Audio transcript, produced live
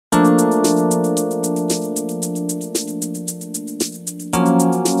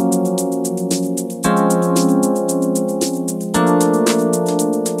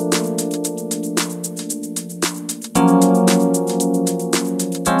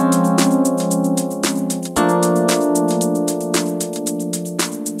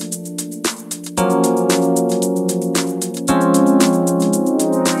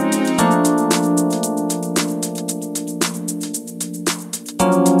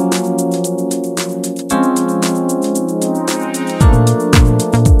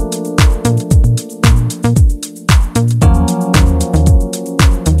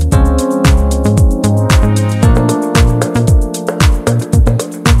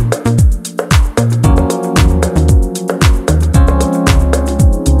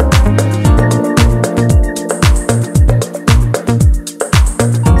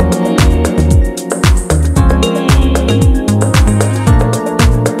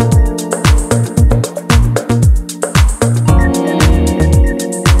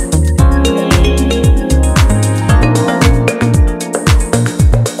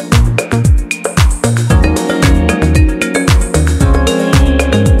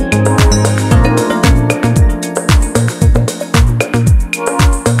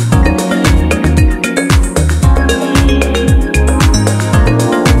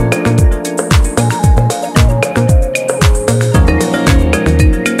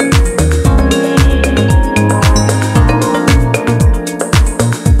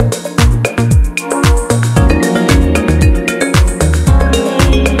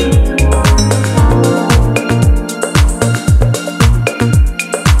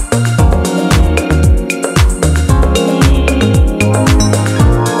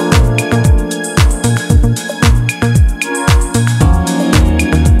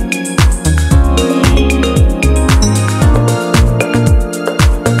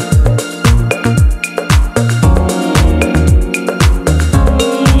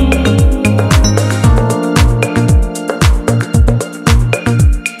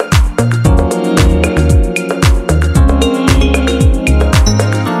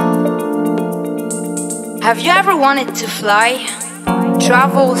Have you ever wanted to fly,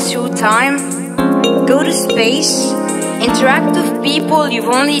 travel through time, go to space, interact with people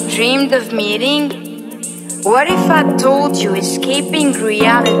you've only dreamed of meeting? What if I told you escaping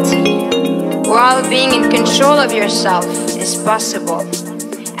reality while being in control of yourself is possible?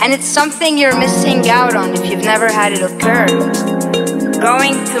 And it's something you're missing out on if you've never had it occur.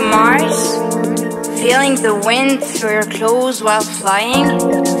 Going to Mars, feeling the wind through your clothes while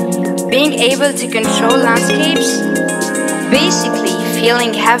flying, being able to control landscapes, basically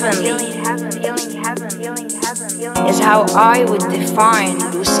feeling heavenly, is how I would define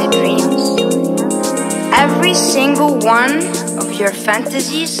lucid dreams. Every single one of your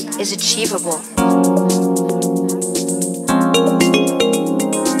fantasies is achievable.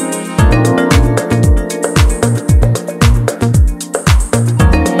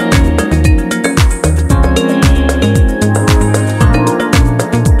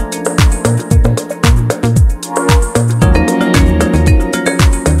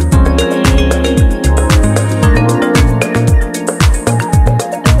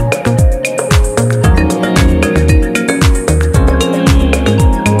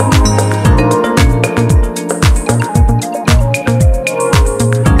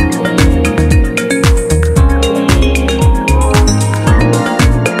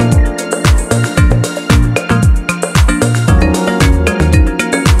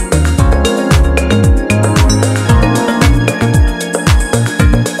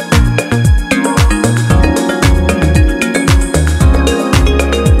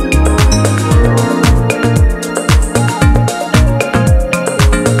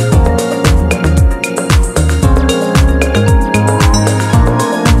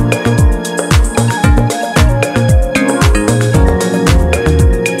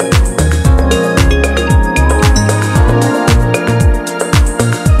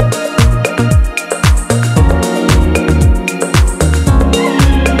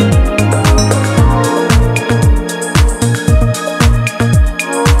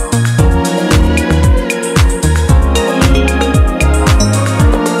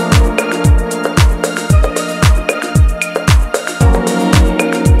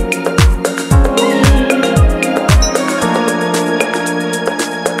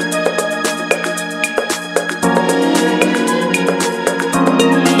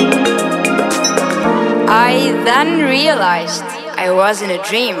 I then realized I was in a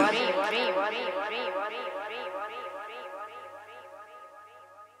dream.